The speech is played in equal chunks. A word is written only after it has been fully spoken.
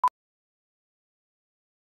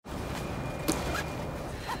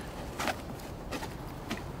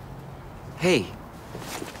Hey.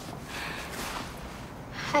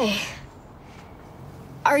 Hi.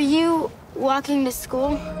 Are you walking to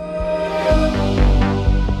school?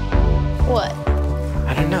 What?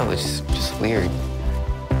 I don't know, it's just weird.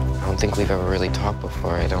 I don't think we've ever really talked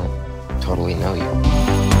before. I don't totally know you.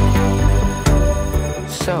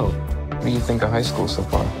 So, what do you think of high school so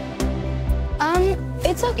far?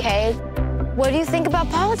 It's okay. What do you think about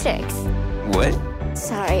politics? What?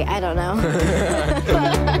 Sorry, I don't know.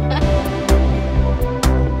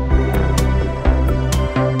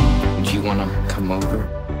 Do you want to come over?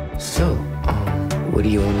 So, what do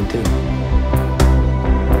you want to do?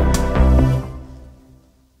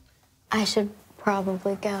 I should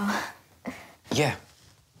probably go. Yeah.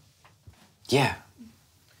 Yeah.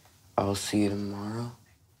 I'll see you tomorrow.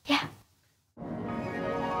 Yeah.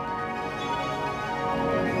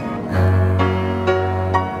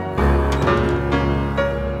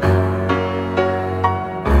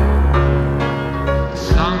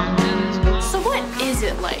 So what is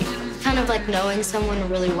it like? Kind of like knowing someone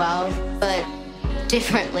really well, but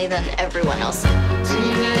differently than everyone else.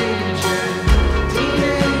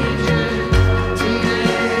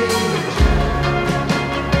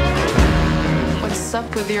 What's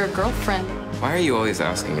up with your girlfriend? Why are you always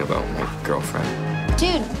asking about my girlfriend?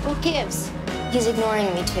 Dude, who gives? He's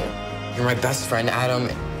ignoring me too. You're my best friend, Adam,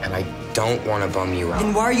 and I don't want to bum you out.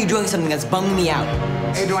 Then why are you doing something that's bumming me out?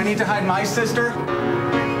 Hey, do I need to hide my sister?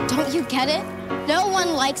 Don't you get it? No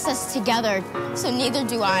one likes us together, so neither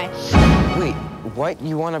do I. Wait, what?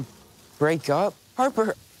 You want to break up?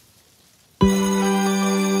 Harper.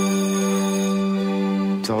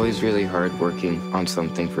 It's always really hard working on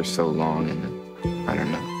something for so long, and I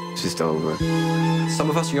don't know, it's just over. Some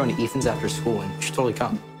of us are going to Ethan's after school, and you should totally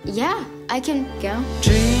come. Yeah, I can go.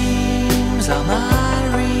 Dreams are my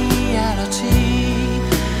reality,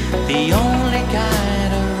 the only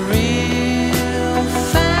kind of real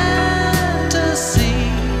fantasy.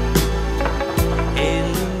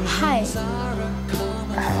 Hi.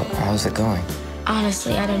 How's it going?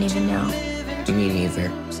 Honestly, I don't even know. Me neither.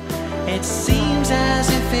 It seems as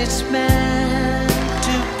if it's meant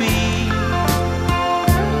to be.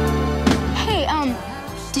 Hey,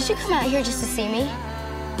 did you come out here just to see me?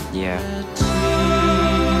 Yeah.